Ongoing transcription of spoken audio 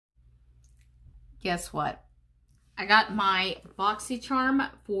Guess what? I got my Boxycharm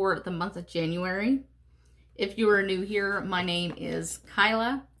for the month of January. If you are new here, my name is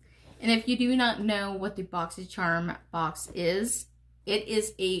Kyla. And if you do not know what the Boxycharm box is, it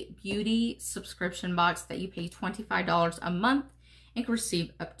is a beauty subscription box that you pay $25 a month and can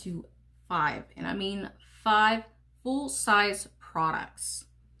receive up to 5, and I mean 5 full-size products.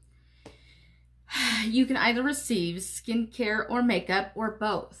 You can either receive skincare or makeup or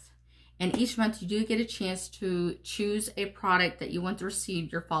both. And each month you do get a chance to choose a product that you want to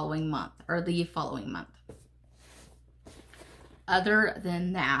receive your following month or the following month. Other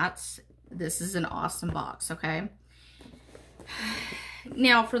than that, this is an awesome box, okay?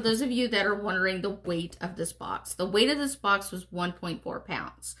 Now, for those of you that are wondering the weight of this box, the weight of this box was 1.4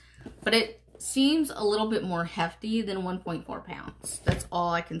 pounds, but it seems a little bit more hefty than 1.4 pounds. That's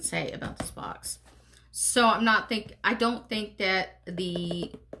all I can say about this box. So I don't think that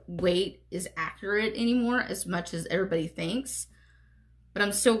the weight is accurate anymore as much as everybody thinks, but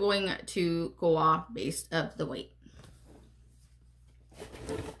I'm still going to go off based of the weight.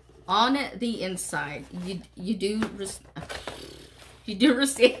 On the inside, you do receive,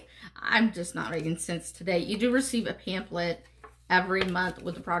 I'm just not making sense today. You do receive a pamphlet every month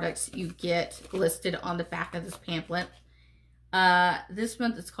with the products you get listed on the back of this pamphlet. This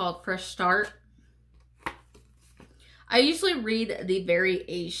month it's called Fresh Start. I usually read the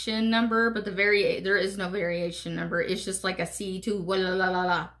variation number, but there is no variation number. It's just like a C2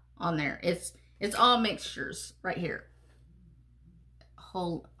 la on there. It's all mixtures right here.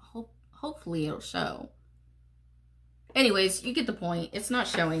 Hopefully it'll show. Anyways, you get the point. It's not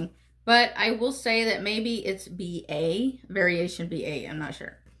showing, but I will say that maybe it's BA, variation BA. I'm not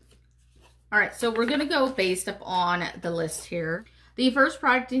sure. All right, so we're gonna go based upon the list here. The first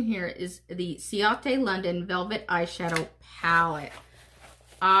product in here is the Ciate London Velvet Eyeshadow Palette.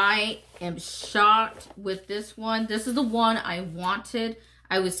 I am shocked with this one. This is the one I wanted.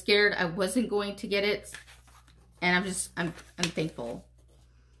 I was scared I wasn't going to get it, and I'm thankful.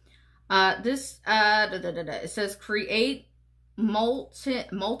 It says create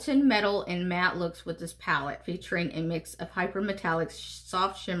molten metal and matte looks with this palette, featuring a mix of hypermetallic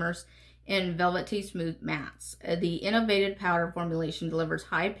soft shimmers and velvety smooth mattes. The innovative powder formulation delivers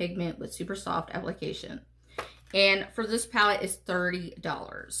high pigment with super soft application. And for this palette is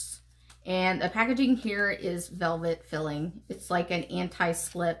 $30. And the packaging here is velvet filling. It's like an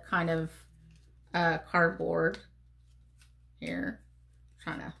anti-slip kind of cardboard. Here, I'm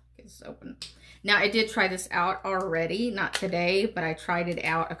trying to get this open. Now, I did try this out already, not today, but I tried it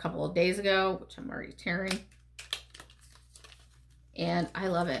out a couple of days ago, which I'm already tearing. And I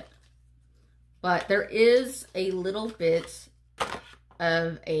love it. But there is a little bit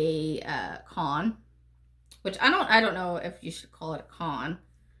of a con, which I don't know if you should call it a con,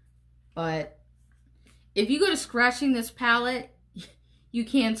 but if you go to scratching this palette, you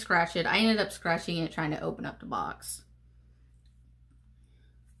can scratch it. I ended up scratching it trying to open up the box.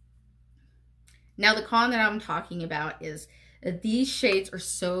 Now, the con that I'm talking about is that these shades are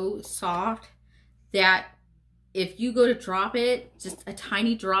so soft that if you go to drop it, just a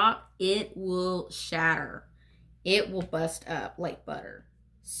tiny drop, it will shatter. It will bust up like butter.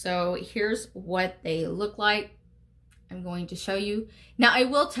 So here's what they look like. I'm going to show you. Now, I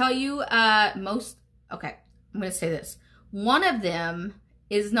will tell you, okay, I'm going to say this. One of them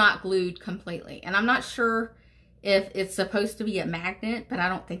is not glued completely. And I'm not sure if it's supposed to be a magnet, but I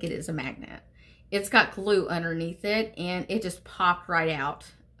don't think it is a magnet. It's got glue underneath it, and it just popped right out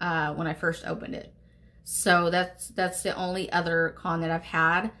when I first opened it. So that's the only other con that I've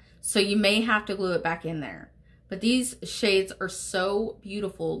had. So you may have to glue it back in there. But these shades are so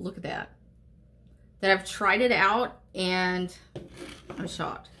beautiful. Look at that. That I've tried it out and I'm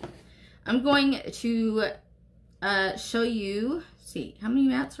shocked. I'm going to show you, see, how many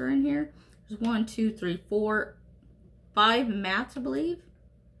mattes are in here? There's 1, 2, 3, 4, 5 mattes, I believe.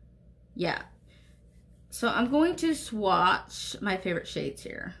 Yeah. So I'm going to swatch my favorite shades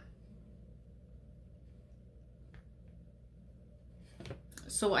here.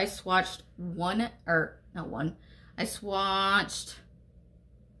 So I swatched one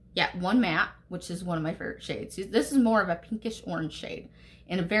matte, which is one of my favorite shades. This is more of a pinkish orange shade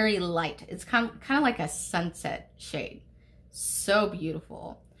and a very light. It's kind of like a sunset shade. So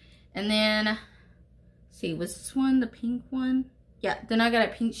beautiful. And then, see, was this one the pink one? Yeah, then I got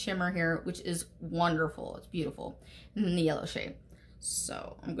a pink shimmer here, which is wonderful. It's beautiful. And then the yellow shade.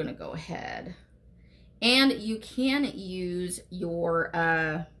 So I'm going to go ahead. And you can use your,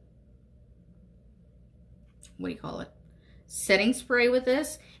 what do you call it? Setting spray with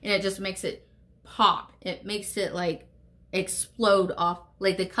this. And it just makes it pop. It makes it like explode off,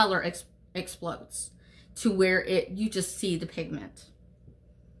 like the color explodes to where you just see the pigment.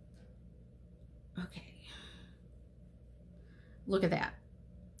 Okay. Look at that.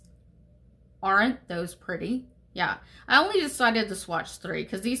 Aren't those pretty? Yeah. I only decided to swatch 3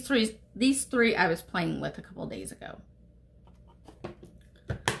 because these three I was playing with a couple days ago.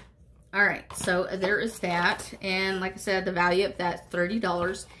 All right, so there is that. And like I said, the value of that,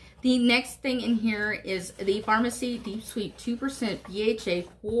 $30. The next thing in here is the Pharmacy Deep Sweet 2% BHA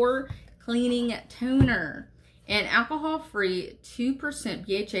Pore Cleaning Toner. An alcohol-free 2%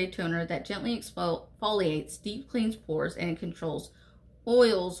 BHA toner that gently exfoliates, deep cleans pores, and controls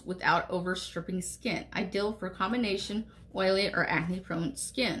oils without overstripping skin. Ideal for combination oily or acne-prone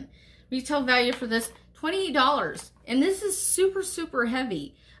skin. Retail value for this, $28. And this is super, super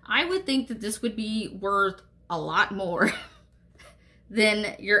heavy. I would think that this would be worth a lot more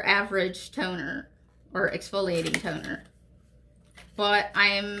than your average toner or exfoliating toner. But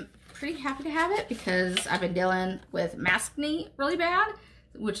I'm pretty happy to have it because I've been dealing with maskne really bad,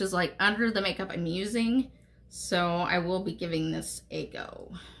 which is like under the makeup I'm using. So I will be giving this a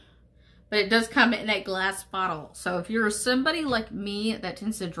go. But it does come in a glass bottle. So if you're somebody like me that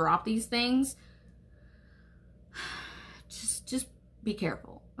tends to drop these things, just be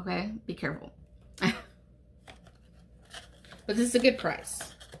careful, okay? Be careful. But this is a good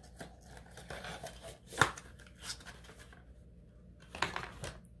price.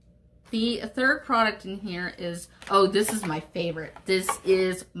 The third product in here is, oh, this is my favorite. This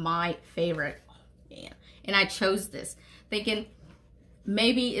is my favorite. Oh, man. And I chose this thinking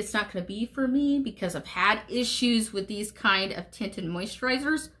maybe it's not going to be for me because I've had issues with these kind of tinted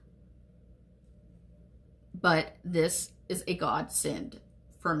moisturizers. But this is a godsend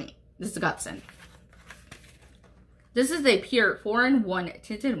for me. This is a godsend. This is a pure 4-in-1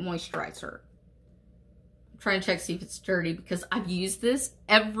 tinted moisturizer. I'm trying to check to see if it's dirty because I've used this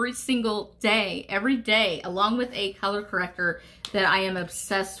every single day, every day, along with a color corrector that I am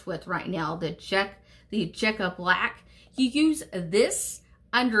obsessed with right now, the Jekka Black. You use this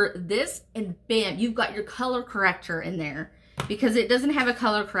under this and bam, you've got your color corrector in there because it doesn't have a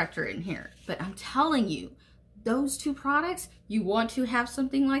color corrector in here. But I'm telling you, those two products, you want to have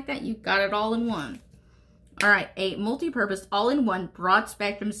something like that, you've got it all in one. All right, a multi-purpose, all-in-one,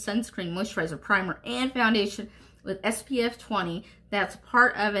 broad-spectrum sunscreen, moisturizer, primer, and foundation with SPF 20. That's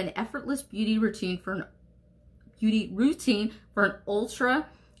part of an effortless beauty routine for an ultra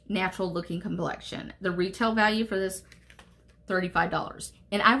natural-looking complexion. The retail value for this, $35.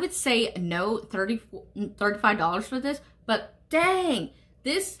 And I would say no, $35 for this, but dang,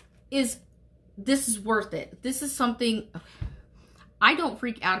 this is worth it. This is something. I don't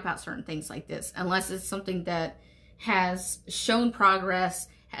freak out about certain things like this unless it's something that has shown progress,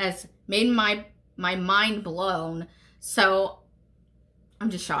 has made my mind blown. So I'm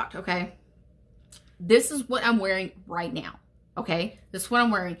just shocked, okay? This is what I'm wearing right now, okay? This is what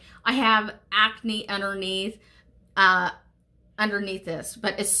I'm wearing. I have acne underneath this,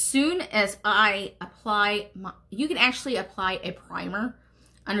 but as soon as I apply you can actually apply a primer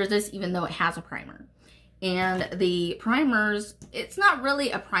under this even though it has a primer. And the primers, it's not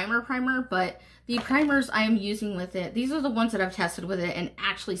really a primer, but the primers I am using with it, these are the ones that I've tested with it and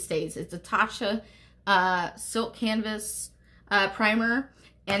actually stays. It's a Tatcha Silk Canvas primer.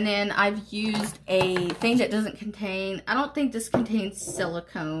 And then I've used a thing that doesn't contain, I don't think this contains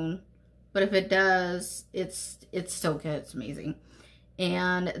silicone, but if it does, it's still good. It's amazing.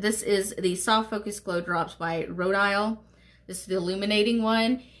 And this is the Soft Focus Glow Drops by Rhode Isle. This is the illuminating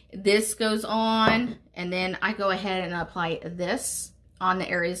one. This goes on, and then I go ahead and apply this on the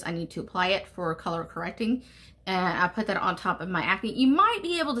areas I need to apply it for color correcting. And I put that on top of my acne. You might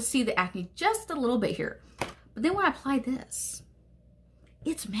be able to see the acne just a little bit here. But then when I apply this,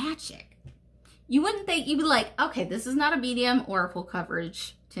 it's magic. You wouldn't think, you'd be like, okay, this is not a medium or a full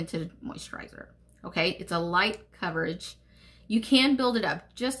coverage tinted moisturizer. Okay, it's a light coverage. You can build it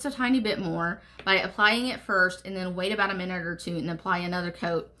up just a tiny bit more by applying it first and then wait about a minute or two and apply another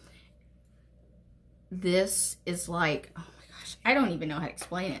coat. This is like, oh my gosh, I don't even know how to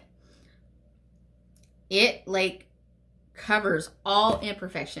explain it. It like covers all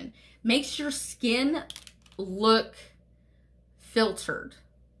imperfection. Makes your skin look filtered.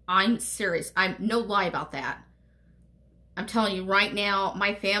 I'm serious. I'm no lie about that. I'm telling you right now,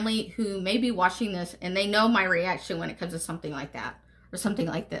 my family who may be watching this and they know my reaction when it comes to something like that or something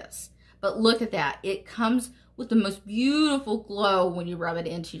like this. But look at that. It comes with the most beautiful glow when you rub it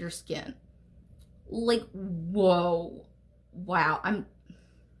into your skin. Like, whoa. Wow.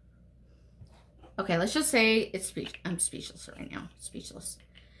 Okay, let's just say I'm speechless right now. Speechless.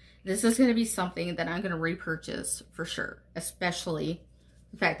 This is going to be something that I'm going to repurchase for sure, especially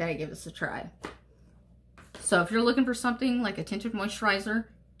the fact that I gave this a try. So if you're looking for something like a tinted moisturizer,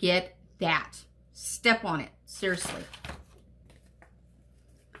 get that. Step on it. Seriously.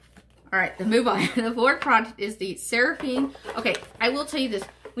 All right, then move on. The fourth product is the Seraphine. Okay, I will tell you this.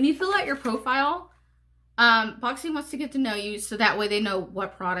 When you fill out your profile, Boxy wants to get to know you so that way they know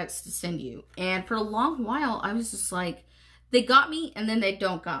what products to send you. And for a long while, I was just like, they got me and then they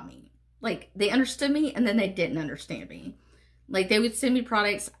don't got me. Like, they understood me and then they didn't understand me. Like, they would send me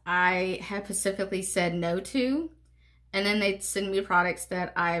products I had specifically said no to, and then they'd send me products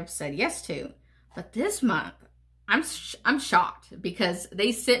that I've said yes to. But this month, I'm shocked because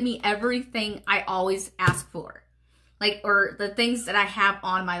they sent me everything I always ask for. Like, or the things that I have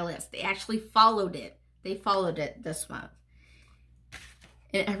on my list. They actually followed it. They followed it this month.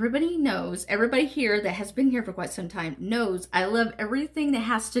 And everybody knows, everybody here that has been here for quite some time knows I love everything that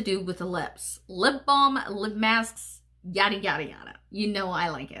has to do with the lips. Lip balm, lip masks, yada, yada, yada. You know I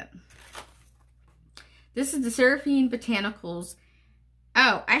like it. This is the Seraphine Botanicals.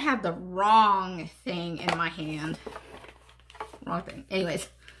 Oh, I have the wrong thing in my hand. Wrong thing. Anyways,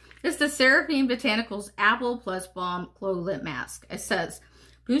 this is the Seraphine Botanicals Apple Plus Balm Glow Lip Mask. It says,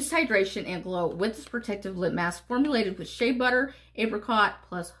 boost hydration and glow with this protective lip mask formulated with shea butter, apricot,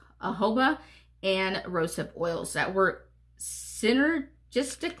 plus jojoba, and rosehip oils that work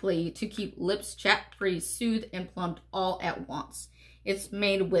synergistically to keep lips chapped-free, soothed, and plumped all at once. It's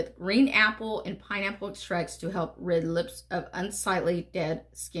made with green apple and pineapple extracts to help rid lips of unsightly dead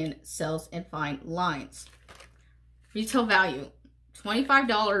skin cells and fine lines. Retail value,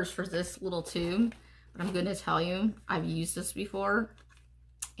 $25 for this little tube. But I'm going to tell you, I've used this before.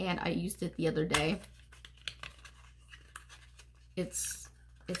 And I used it the other day. It's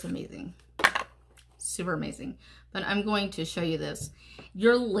amazing. Super amazing. But I'm going to show you this.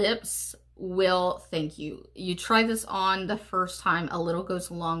 Your lips will thank you. You try this on the first time, a little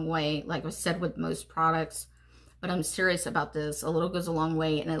goes a long way, like I said with most products, but I'm serious about this. A little goes a long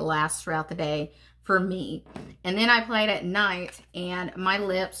way and it lasts throughout the day for me. And then I apply it at night and my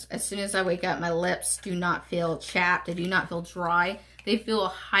lips, as soon as I wake up, my lips do not feel chapped. They do not feel dry. They feel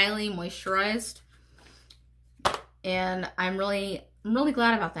highly moisturized. And I'm really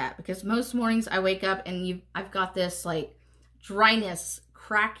glad about that because most mornings I wake up and I've got this like dryness,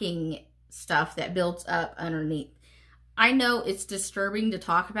 cracking stuff that builds up underneath. I know it's disturbing to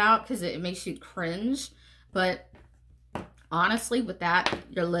talk about because it makes you cringe, but honestly with that,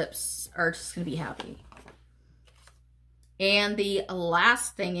 your lips are just going to be happy. And the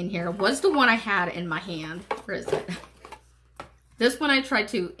last thing in here was the one I had in my hand. Where is it? This one I tried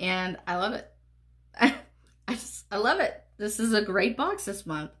too, and I love it. I love it. This is a great box this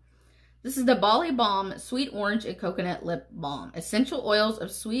month. This is the Bali Balm Sweet Orange and Coconut Lip Balm. Essential oils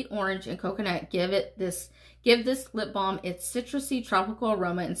of sweet orange and coconut give this lip balm its citrusy tropical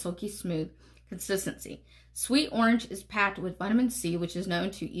aroma and silky smooth consistency. Sweet orange is packed with vitamin C, which is known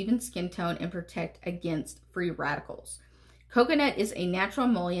to even skin tone and protect against free radicals. Coconut is a natural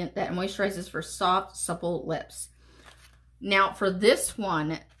emollient that moisturizes for soft, supple lips. Now, for this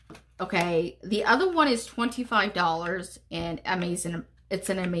one, okay, the other one is $25 and amazing. It's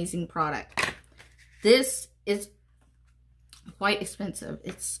an amazing product. This is quite expensive.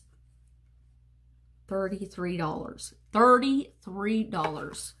 It's $33.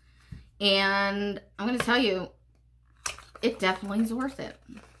 $33. And I'm going to tell you, it definitely is worth it.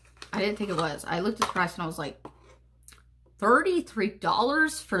 I didn't think it was. I looked at the price and I was like,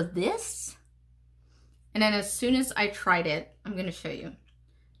 $33 for this? And then as soon as I tried it, I'm going to show you.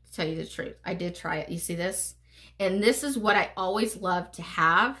 To tell you the truth, I did try it. You see this? And this is what I always love to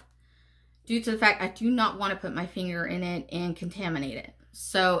have due to the fact I do not want to put my finger in it and contaminate it.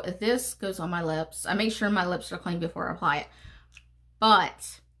 So this goes on my lips. I make sure my lips are clean before I apply it.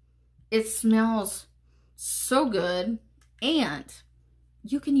 But it smells so good. And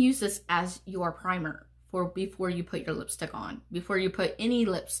you can use this as your primer for before you put your lipstick on. Before you put any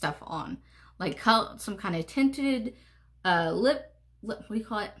lip stuff on. Like some kind of tinted what do you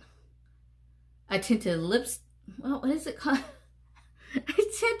call it? A tinted lips. Well, what is it called? A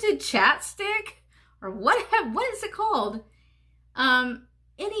tinted chapstick? Or what is it called?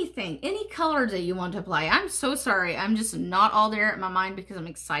 Anything, any color that you want to apply. I'm so sorry. I'm just not all there in my mind because I'm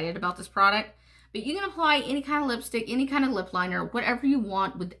excited about this product. But you can apply any kind of lipstick, any kind of lip liner, whatever you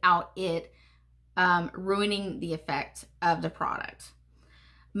want without it ruining the effect of the product.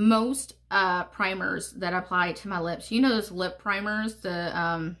 Most primers that I apply to my lips, you know those lip primers,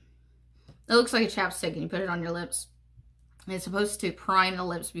 it looks like a chapstick and you put it on your lips. And it's supposed to prime the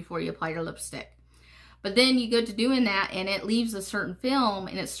lips before you apply your lipstick. But then you go to doing that and it leaves a certain film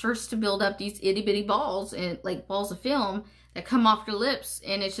and it starts to build up these itty bitty balls and like balls of film that come off your lips,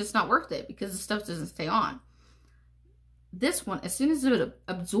 and it's just not worth it because the stuff doesn't stay on. This one, as soon as it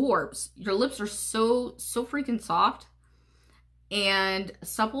absorbs, your lips are so freaking soft and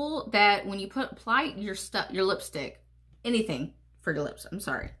supple that when you apply your lipstick, anything for your lips, I'm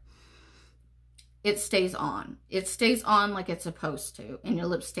sorry, it stays on. It stays on like it's supposed to, and your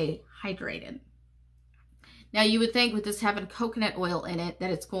lips stay hydrated. Now, you would think with this having coconut oil in it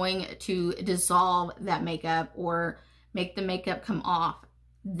that it's going to dissolve that makeup or make the makeup come off.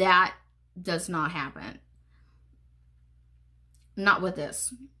 That does not happen. Not with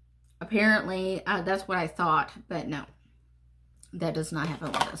this. Apparently, that's what I thought, but no. That does not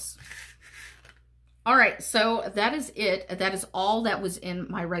happen with this. All right, so that is it. That is all that was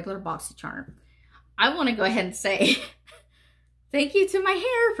in my regular Boxycharm. I want to go ahead and say thank you to my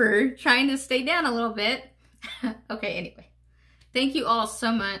hair for trying to stay down a little bit. Okay, anyway. Thank you all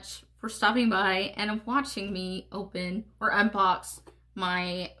so much for stopping by and watching me open or unbox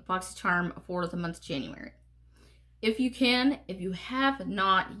my Boxycharm for the month of January. If you can, if you have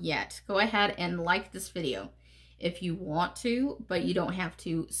not yet, go ahead and like this video if you want to, but you don't have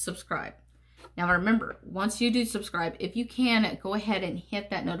to subscribe. Now remember, once you do subscribe, if you can, go ahead and hit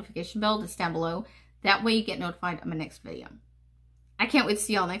that notification bell that's down below. That way you get notified of my next video. I can't wait to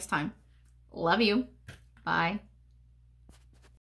see y'all next time. Love you. Bye.